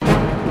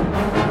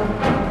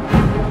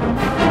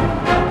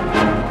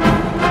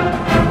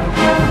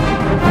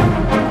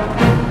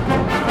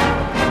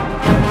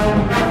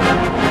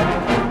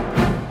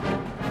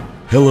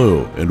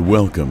Hello and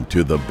welcome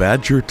to the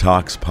Badger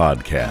Talks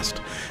podcast,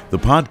 the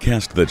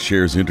podcast that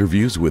shares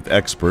interviews with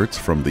experts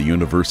from the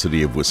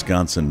University of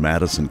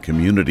Wisconsin-Madison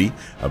community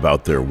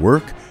about their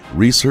work,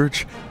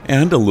 research,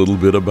 and a little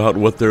bit about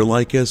what they're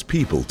like as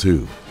people,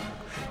 too.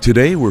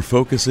 Today we're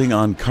focusing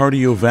on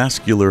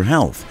cardiovascular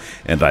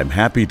health, and I'm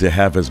happy to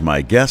have as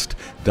my guest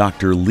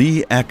Dr.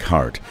 Lee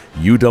Eckhardt,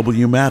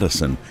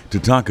 UW-Madison, to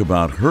talk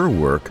about her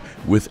work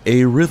with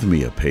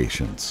arrhythmia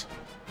patients.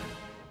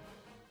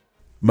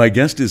 My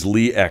guest is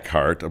Lee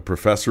Eckhardt, a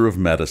professor of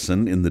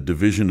medicine in the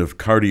Division of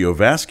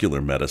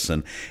Cardiovascular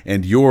Medicine,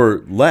 and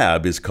your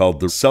lab is called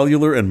the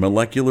Cellular and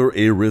Molecular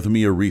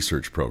Arrhythmia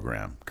Research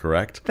Program,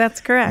 correct? That's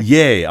correct.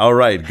 Yay, all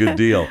right, good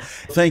deal.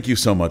 Thank you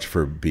so much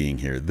for being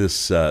here. There's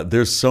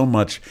so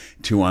much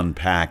to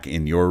unpack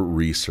in your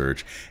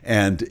research,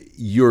 and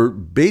you're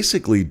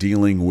basically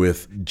dealing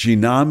with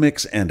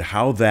genomics and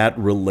how that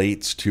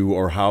relates to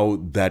or how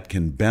that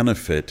can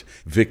benefit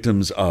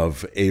victims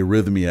of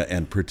arrhythmia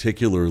and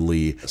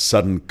particularly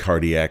sudden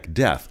cardiac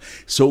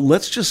death. So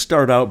let's just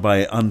start out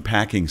by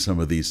unpacking some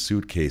of these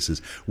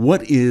suitcases.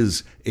 What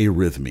is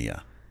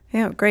arrhythmia?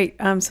 Yeah, great.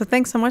 So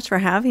thanks so much for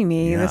having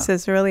me. Yeah. This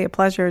is really a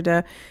pleasure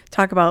to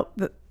talk about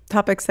the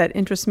topics that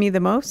interest me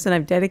the most and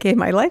I've dedicated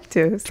my life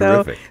to.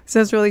 Terrific.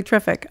 So it's really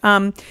terrific.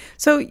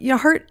 So your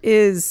heart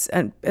is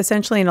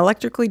essentially an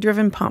electrically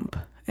driven pump,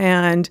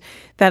 and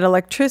that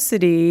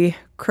electricity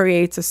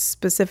creates a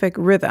specific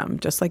rhythm,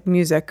 just like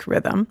music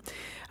rhythm.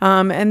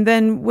 And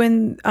then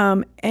when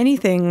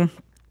anything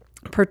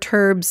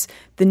perturbs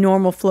the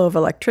normal flow of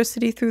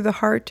electricity through the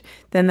heart,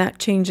 then that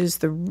changes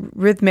the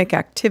rhythmic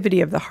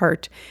activity of the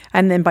heart.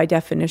 And then by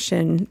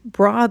definition,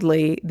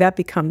 broadly, that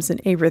becomes an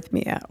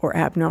arrhythmia or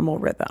abnormal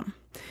rhythm.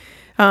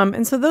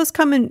 And so those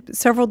come in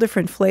several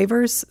different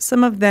flavors.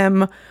 Some of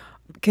them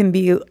can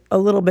be a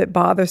little bit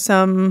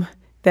bothersome,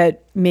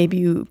 that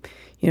maybe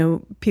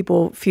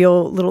people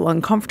feel a little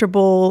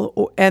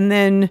uncomfortable, and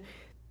then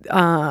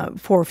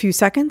for a few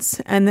seconds,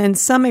 and then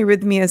some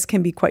arrhythmias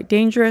can be quite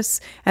dangerous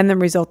and then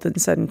result in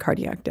sudden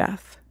cardiac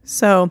death.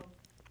 So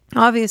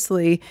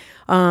obviously,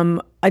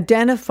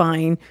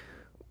 identifying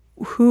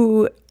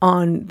who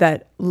on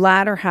that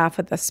latter half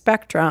of the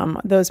spectrum,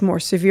 those more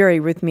severe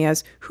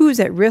arrhythmias,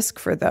 who's at risk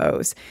for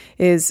those,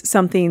 is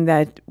something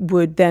that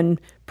would then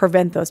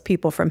prevent those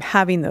people from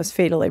having those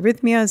fatal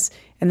arrhythmias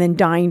and then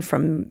dying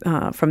from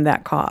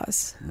that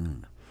cause.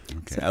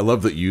 Okay. So, I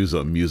love that you use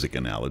a music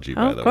analogy,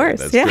 by the way. Of course,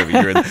 That's yeah.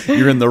 terrific.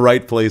 You're in the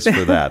right place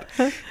for that.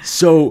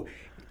 So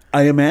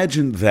I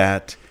imagine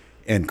that,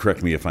 and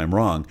correct me if I'm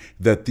wrong,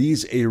 that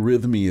these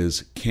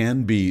arrhythmias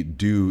can be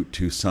due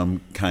to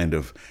some kind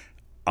of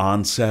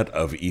onset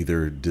of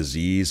either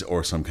disease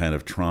or some kind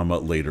of trauma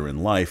later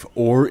in life,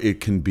 or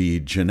it can be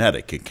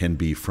genetic. It can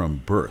be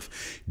from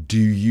birth. Do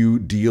you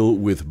deal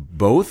with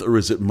both, or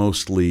is it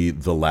mostly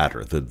the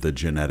latter, the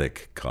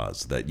genetic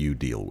cause that you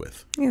deal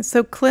with? Yeah,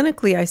 so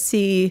clinically I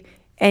see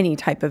any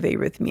type of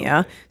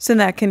arrhythmia. So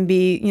that can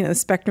be, the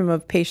spectrum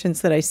of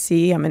patients that I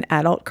see. I'm an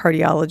adult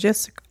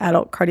cardiologist,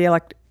 adult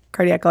cardiac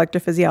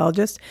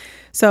electrophysiologist.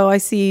 So I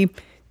see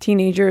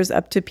teenagers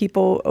up to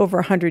people over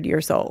 100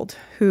 years old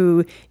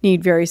who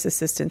need various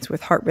assistance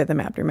with heart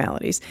rhythm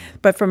abnormalities.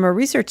 But from a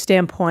research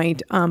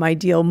standpoint, I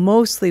deal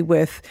mostly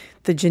with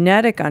the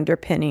genetic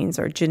underpinnings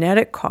or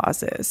genetic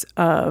causes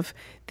of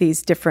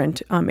these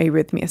different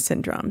arrhythmia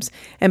syndromes.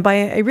 And by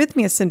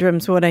arrhythmia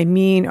syndromes, what I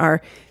mean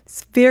are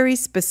very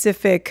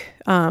specific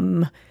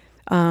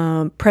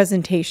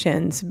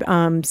presentations,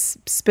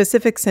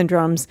 specific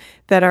syndromes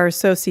that are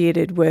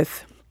associated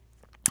with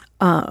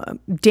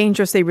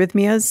dangerous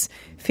arrhythmias,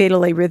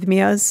 fatal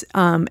arrhythmias,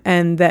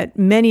 and that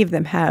many of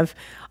them have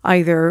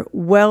either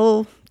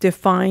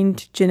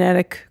well-defined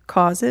genetic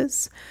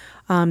causes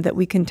that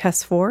we can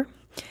test for,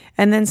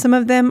 and then some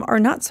of them are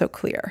not so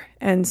clear.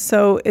 And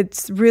so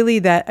it's really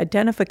that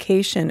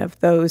identification of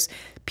those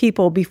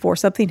people before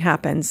something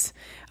happens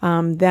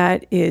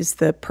that is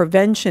the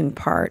prevention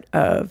part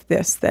of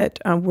this that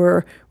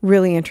we're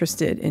really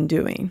interested in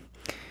doing.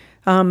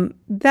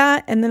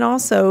 That, and then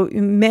also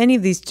many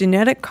of these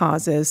genetic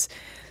causes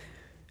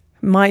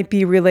might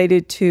be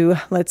related to,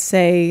 let's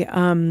say,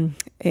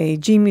 a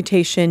gene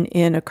mutation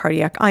in a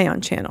cardiac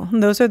ion channel.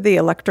 And those are the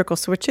electrical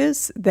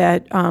switches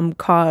that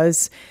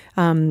cause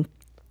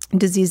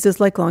diseases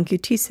like long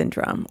QT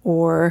syndrome,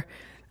 or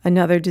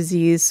another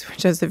disease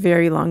which has a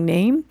very long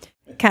name,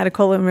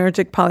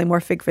 catecholaminergic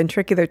polymorphic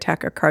ventricular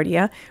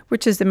tachycardia,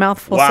 which is a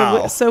mouthful.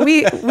 Wow. So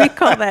we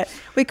call that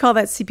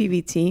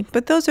CPVT.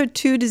 But those are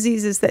two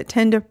diseases that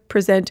tend to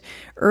present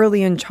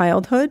early in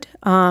childhood,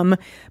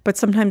 but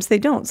sometimes they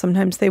don't.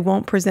 Sometimes they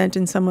won't present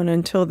in someone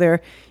until they're,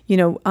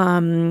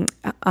 in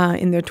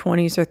their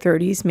 20s or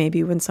 30s,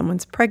 maybe when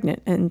someone's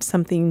pregnant and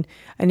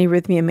an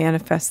arrhythmia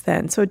manifests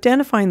then. So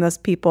identifying those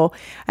people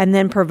and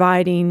then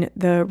providing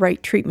the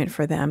right treatment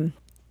for them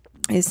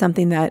is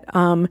something that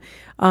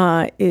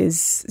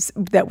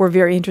that we're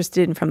very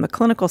interested in from the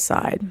clinical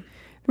side.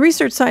 The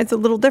research side's a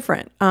little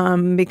different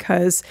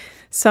because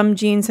some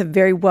genes have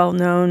very well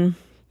known,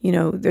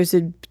 there's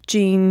a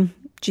gene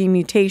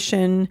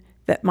mutation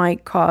that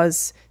might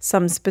cause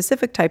some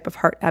specific type of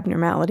heart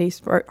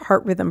abnormalities or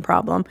heart rhythm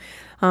problem.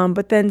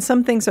 But then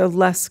some things are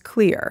less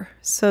clear.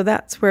 So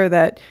that's where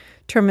that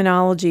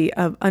terminology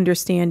of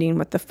understanding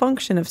what the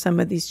function of some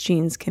of these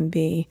genes can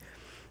be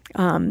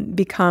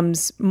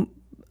becomes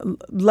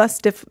less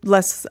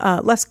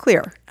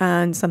clear,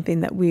 and something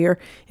that we are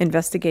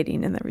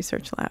investigating in the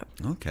research lab.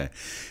 Okay.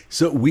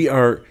 So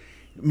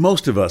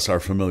most of us are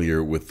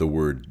familiar with the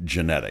word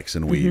genetics,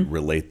 and we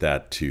relate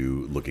that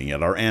to looking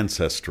at our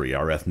ancestry,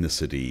 our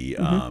ethnicity,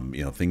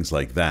 things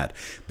like that.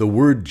 The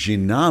word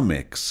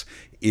genomics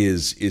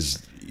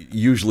is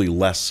usually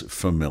less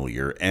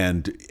familiar,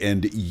 and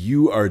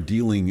you are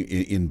dealing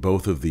in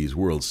both of these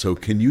worlds. So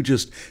can you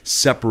just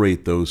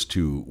separate those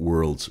two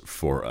worlds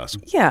for us?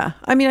 Yeah.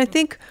 I mean, I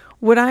think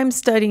what I'm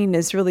studying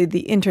is really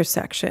the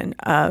intersection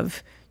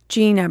of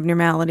gene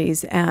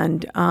abnormalities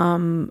and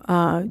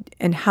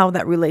how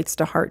that relates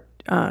to heart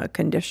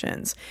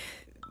conditions.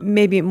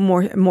 Maybe a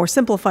more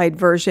simplified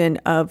version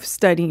of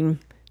studying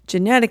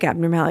genetic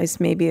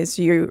abnormalities, maybe as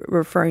you're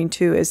referring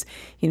to, is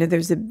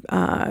there's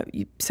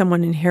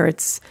someone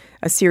inherits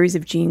a series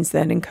of genes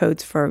that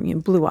encodes for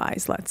blue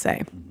eyes, let's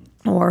say,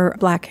 or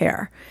black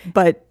hair.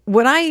 But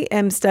what I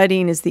am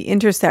studying is the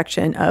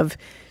intersection of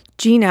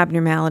gene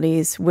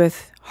abnormalities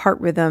with heart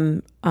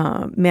rhythm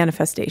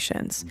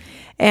manifestations.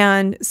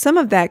 And some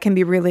of that can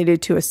be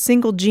related to a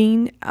single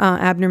gene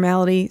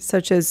abnormality,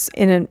 such as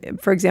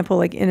for example,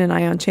 like in an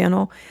ion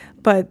channel.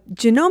 But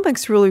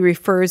genomics really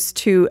refers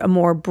to a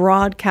more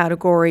broad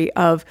category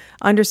of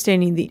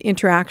understanding the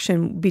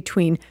interaction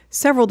between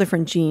several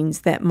different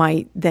genes that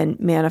might then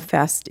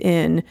manifest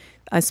in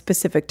a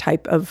specific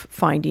type of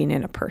finding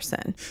in a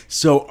person.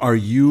 So are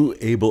you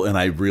able, and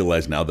I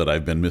realize now that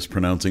I've been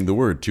mispronouncing the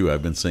word too,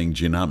 I've been saying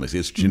genomics.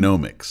 It's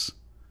genomics.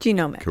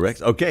 Genomics.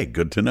 Correct? Okay,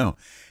 good to know.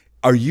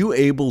 Are you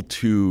able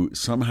to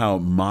somehow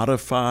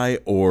modify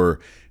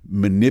or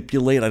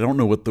manipulate, I don't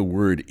know what the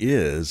word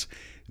is,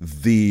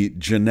 the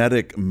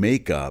genetic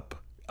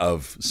makeup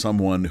of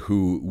someone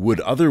who would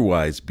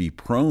otherwise be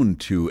prone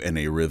to an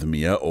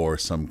arrhythmia or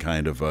some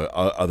kind of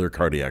other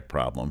cardiac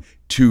problem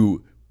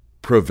to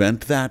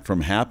prevent that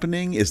from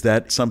happening? Is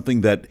that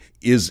something that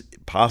is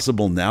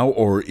possible now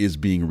or is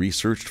being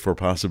researched for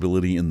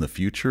possibility in the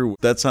future?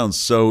 That sounds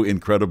so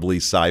incredibly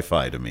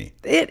sci-fi to me.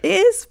 It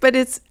is, but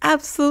it's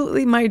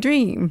absolutely my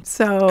dream.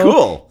 So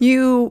cool.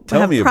 You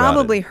Tell me have about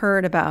probably it.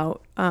 heard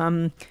about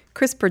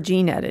CRISPR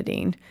gene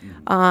editing,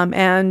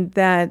 and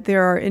that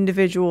there are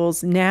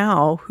individuals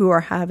now who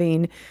are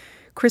having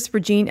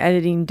CRISPR gene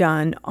editing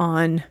done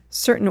on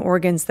certain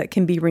organs that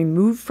can be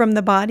removed from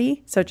the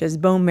body, such as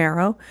bone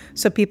marrow.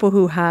 So people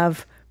who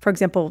have, for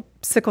example,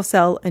 sickle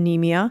cell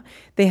anemia,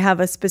 they have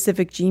a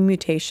specific gene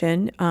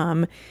mutation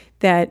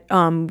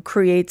that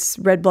creates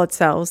red blood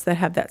cells that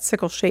have that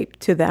sickle shape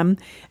to them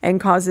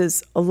and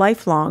causes a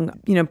lifelong,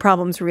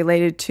 problems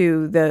related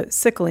to the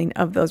sickling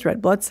of those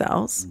red blood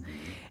cells.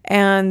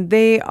 And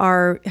they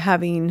are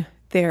having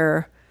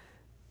their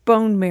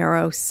bone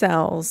marrow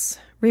cells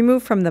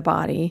removed from the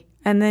body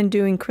and then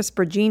doing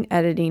CRISPR gene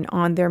editing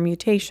on their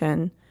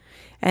mutation,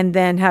 and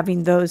then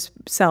having those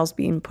cells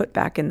being put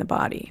back in the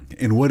body.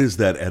 And what is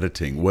that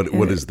editing? What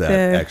is that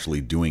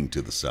actually doing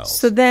to the cells?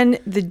 So then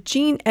the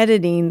gene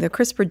editing, the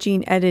CRISPR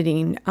gene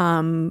editing,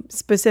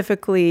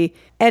 specifically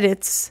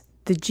edits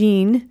the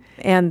gene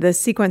and the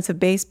sequence of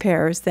base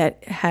pairs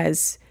that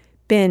has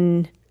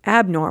been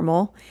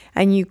abnormal,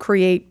 and you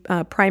create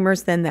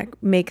primers then that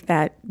make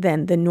that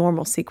then the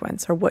normal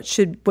sequence, or what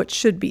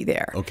should be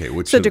there. Okay.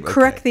 To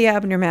correct the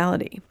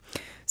abnormality.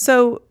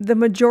 So the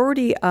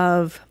majority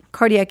of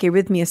cardiac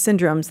arrhythmia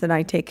syndromes that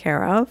I take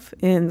care of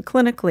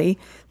clinically,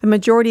 the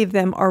majority of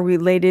them are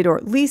related, or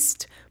at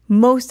least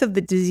most of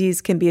the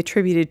disease can be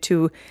attributed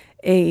to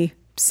a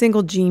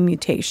single gene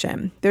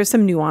mutation. There's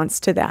some nuance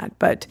to that,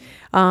 but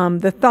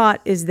the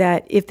thought is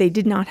that if they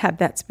did not have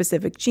that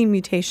specific gene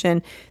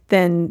mutation,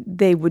 then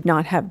they would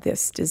not have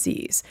this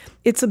disease.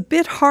 It's a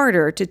bit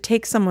harder to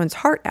take someone's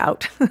heart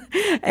out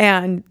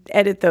and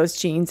edit those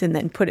genes and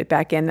then put it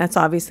back in. That's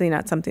obviously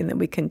not something that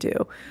we can do.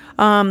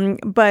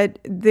 But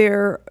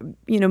there,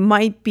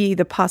 might be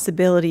the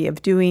possibility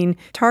of doing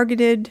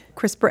targeted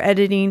CRISPR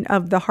editing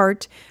of the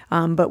heart,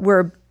 but we're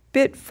a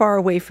bit far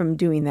away from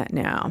doing that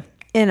now.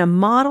 In a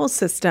model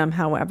system,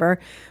 however,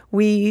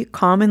 we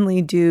commonly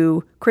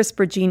do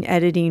CRISPR gene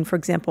editing, for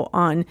example,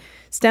 on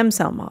stem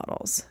cell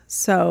models.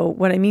 So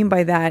what I mean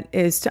by that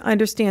is to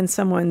understand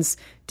someone's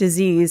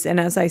disease. And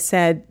as I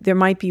said, there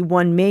might be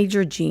one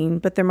major gene,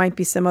 but there might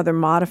be some other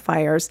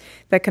modifiers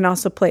that can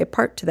also play a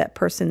part to that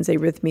person's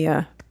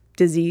arrhythmia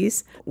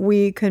disease.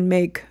 We can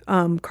make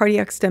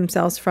cardiac stem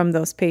cells from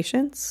those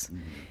patients.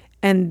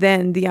 And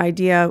then the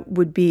idea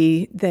would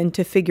be then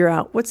to figure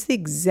out what's the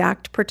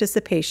exact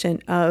participation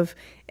of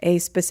a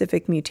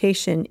specific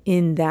mutation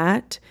in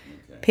that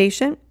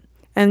patient.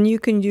 And you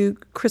can do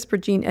CRISPR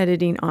gene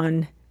editing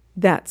on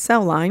that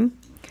cell line.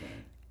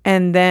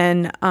 And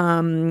then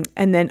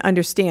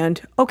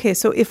understand, okay,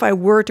 so if I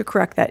were to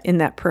correct that in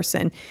that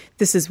person,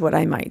 this is what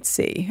I might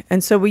see.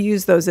 And so we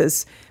use those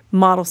as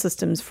model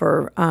systems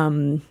for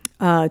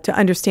to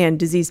understand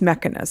disease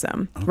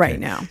mechanism right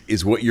now.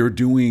 Is what you're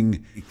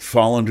doing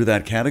fall under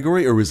that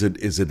category, or is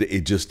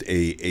it just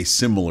a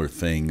similar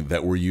thing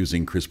that we're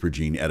using CRISPR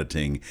gene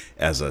editing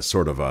as a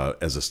sort of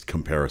as a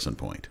comparison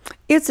point?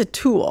 It's a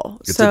tool.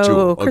 It's a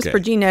tool. Okay.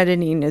 CRISPR gene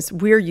editing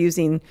we're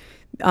using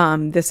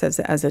this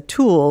as a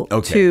tool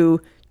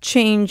to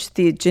change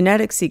the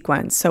genetic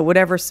sequence. So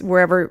wherever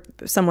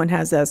someone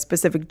has a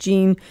specific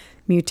gene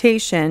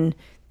mutation,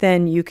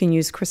 then you can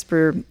use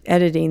CRISPR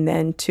editing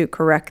then to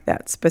correct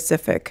that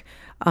specific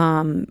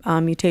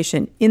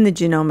mutation in the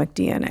genomic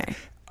DNA.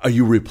 Are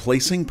you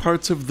replacing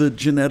parts of the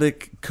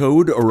genetic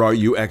code, or are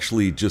you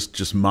actually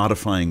just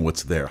modifying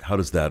what's there? How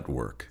does that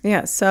work?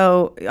 Yeah,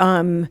 so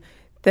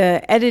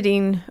the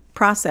editing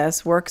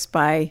process works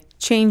by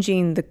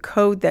changing the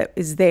code that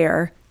is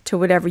there to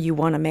whatever you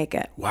want to make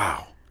it.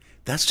 Wow.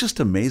 That's just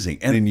amazing.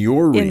 And in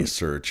your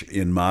research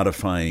in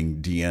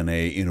modifying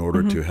DNA in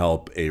order to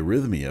help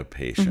arrhythmia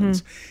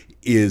patients,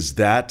 is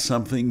that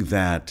something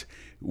that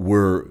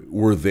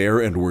we're there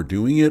and we're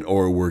doing it,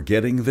 or we're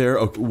getting there?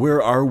 Where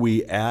are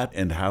we at,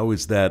 and how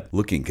is that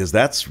looking? Because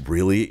that's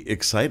really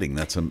exciting.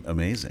 That's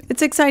amazing.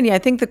 It's exciting. I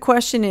think the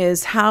question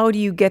is, how do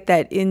you get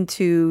that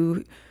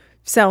into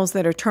cells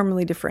that are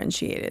terminally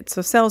differentiated?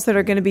 So cells that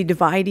are going to be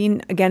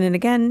dividing again and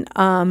again,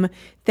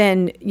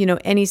 then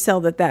any cell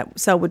that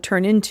cell would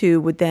turn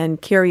into would then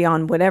carry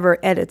on whatever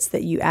edits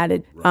that you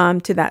added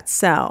to that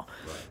cell.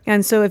 Right.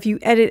 And so if you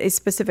edit a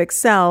specific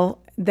cell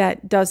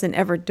that doesn't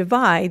ever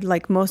divide,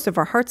 like most of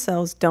our heart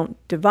cells don't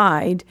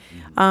divide,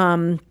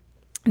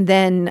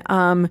 then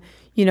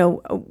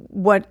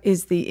what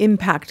is the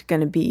impact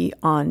going to be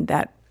on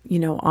that,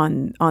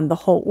 on the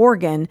whole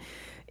organ?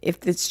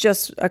 If it's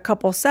just a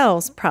couple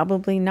cells,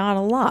 probably not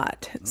a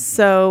lot.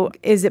 So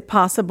is it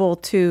possible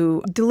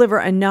to deliver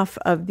enough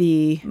of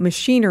the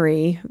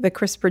machinery, the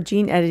CRISPR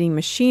gene editing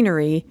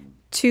machinery,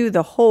 to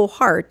the whole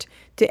heart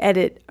to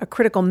edit a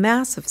critical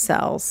mass of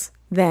cells?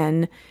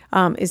 Then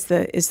is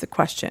the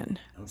question.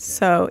 Okay.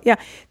 So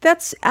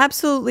that's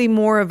absolutely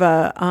more of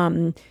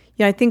a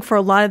I think for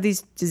a lot of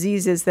these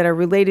diseases that are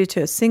related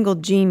to a single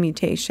gene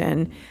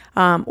mutation,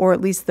 or at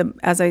least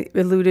as I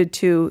alluded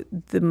to,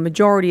 the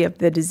majority of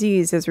the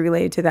disease is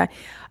related to that.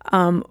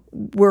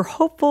 We're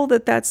hopeful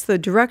that that's the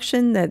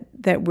direction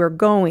that we're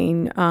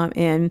going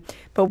in,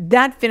 but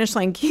that finish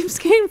line keeps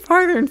getting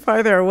farther and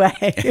farther away.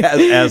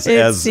 As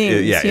seems,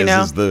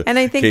 is the and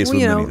I think case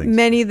with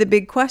many of the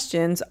big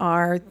questions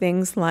are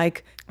things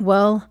like,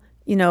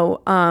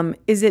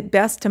 is it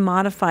best to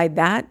modify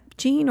that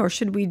gene, or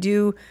should we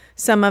do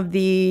some of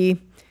the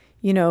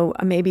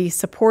maybe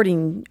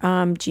supporting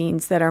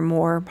genes that are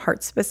more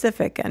heart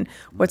specific, and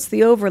what's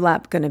the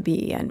overlap going to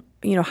be, and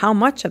how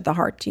much of the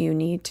heart do you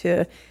need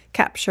to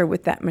capture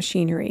with that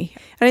machinery?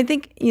 And I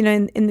think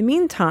in the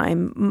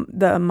meantime,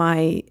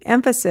 my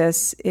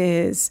emphasis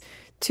is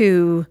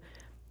to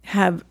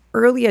have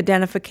early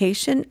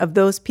identification of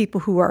those people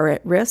who are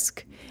at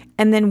risk,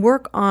 and then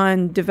work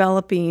on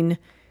developing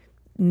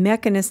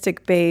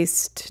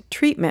mechanistic-based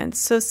treatments.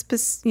 So,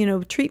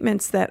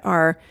 treatments that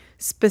are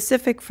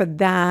specific for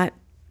that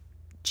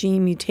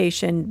gene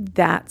mutation,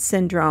 that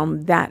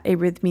syndrome, that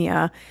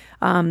arrhythmia,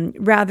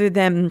 rather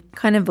than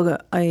kind of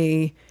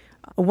a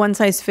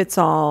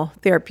one-size-fits-all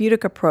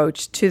therapeutic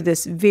approach to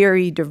this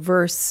very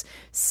diverse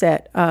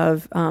set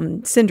of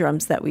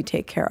syndromes that we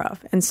take care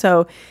of. And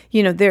so,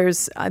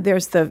 there's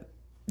the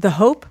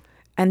hope,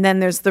 and then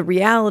there's the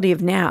reality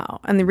of now.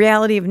 And the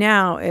reality of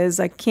now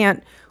is I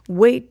can't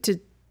wait to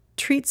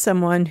treat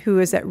someone who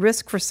is at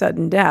risk for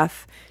sudden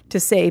death to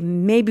say,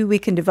 maybe we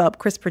can develop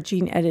CRISPR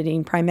gene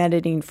editing, prime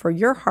editing for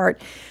your heart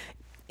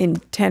in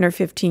 10 or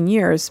 15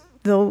 years.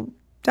 They'll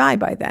die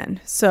by then.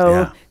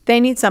 So they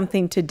need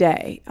something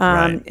today.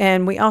 Right.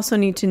 And we also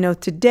need to know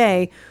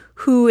today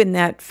who in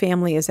that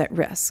family is at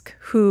risk,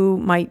 who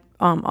might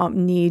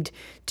need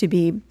to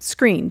be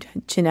screened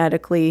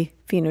genetically,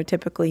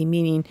 phenotypically,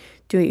 meaning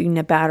doing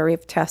a battery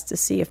of tests to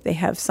see if they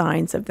have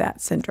signs of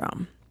that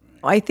syndrome.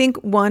 I think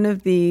one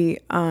of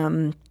the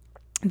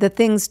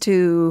things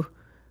to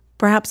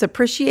perhaps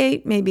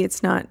appreciate, maybe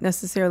it's not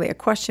necessarily a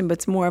question, but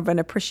it's more of an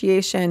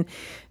appreciation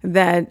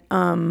that,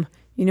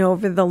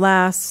 over the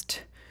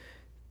last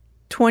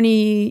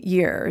 20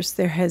 years,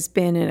 there has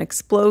been an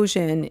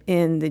explosion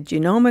in the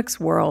genomics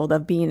world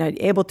of being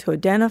able to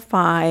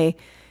identify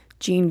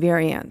gene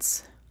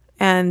variants.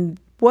 And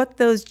what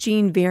those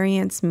gene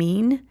variants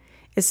mean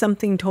is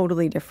something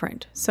totally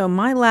different. So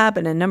my lab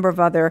and a number of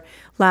other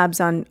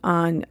labs on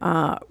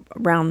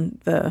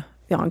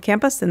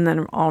campus and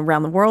then all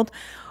around the world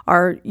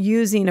are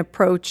using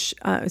approach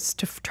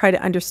to try to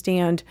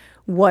understand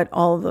what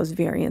all of those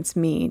variants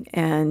mean,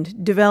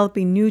 and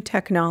developing new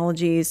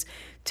technologies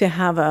to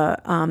have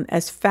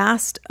as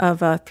fast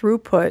of a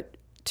throughput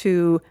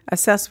to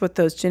assess what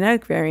those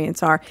genetic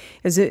variants are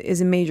is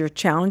a major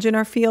challenge in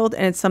our field,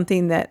 and it's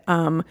something that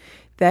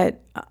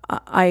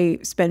I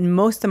spend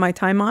most of my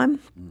time on,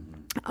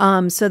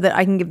 so that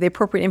I can give the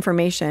appropriate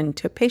information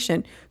to a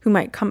patient who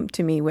might come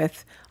to me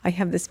with, I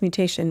have this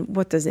mutation,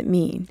 what does it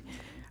mean?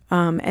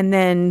 And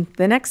then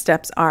the next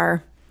steps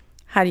are,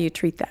 how do you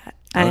treat that?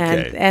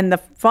 Okay. And the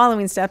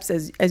following steps,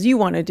 as you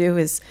want to do,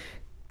 is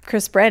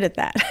crisp right at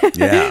that.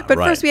 Yeah, but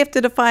right. first we have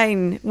to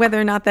define whether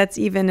or not that's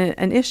even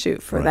an issue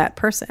for that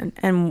person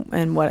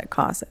and what it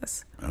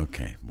causes.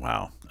 Okay.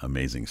 Wow.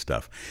 Amazing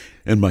stuff.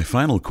 And my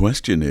final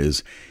question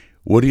is,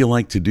 what do you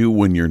like to do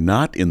when you're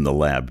not in the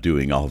lab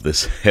doing all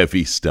this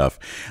heavy stuff?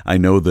 I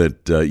know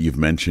that you've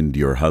mentioned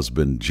your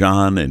husband,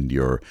 John, and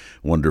your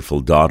wonderful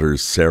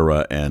daughters,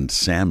 Sarah and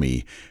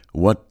Sammy.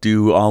 What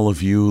do all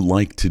of you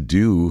like to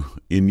do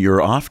in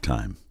your off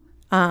time?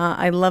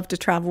 I love to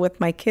travel with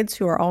my kids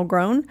who are all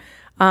grown.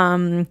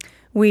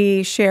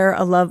 We share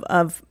a love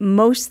of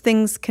most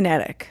things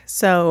kinetic.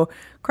 So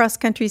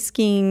cross-country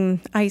skiing,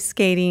 ice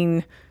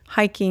skating,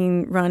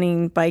 hiking,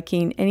 running,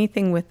 biking,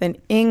 anything with an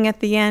ing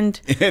at the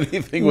end.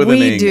 Anything with an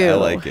ing. Do. I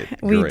like it.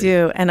 We Great.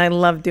 do. And I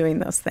love doing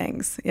those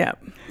things. Yeah.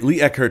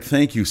 Lee Eckhardt,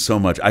 thank you so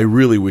much. I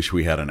really wish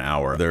we had an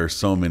hour. There are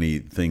so many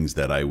things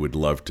that I would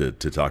love to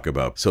talk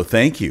about. So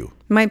thank you.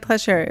 My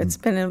pleasure. It's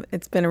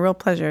been a real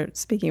pleasure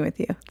speaking with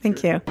you.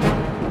 Thank you.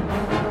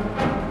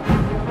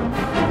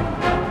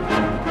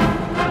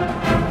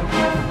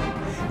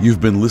 You've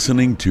been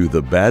listening to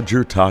the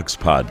Badger Talks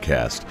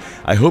podcast.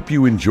 I hope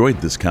you enjoyed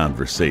this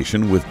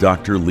conversation with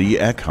Dr. Lee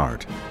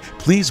Eckhardt.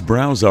 Please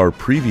browse our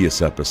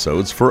previous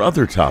episodes for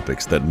other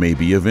topics that may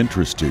be of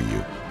interest to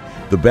you.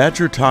 The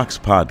Badger Talks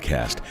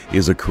podcast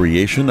is a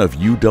creation of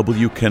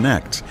UW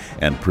Connects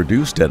and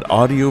produced at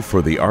Audio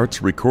for the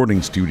Arts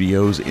Recording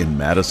Studios in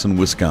Madison,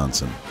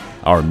 Wisconsin.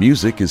 Our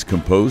music is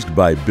composed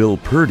by Bill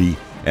Purdy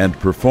and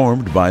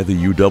performed by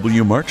the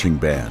UW Marching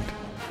Band.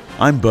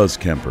 I'm Buzz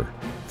Kemper.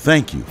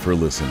 Thank you for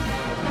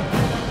listening.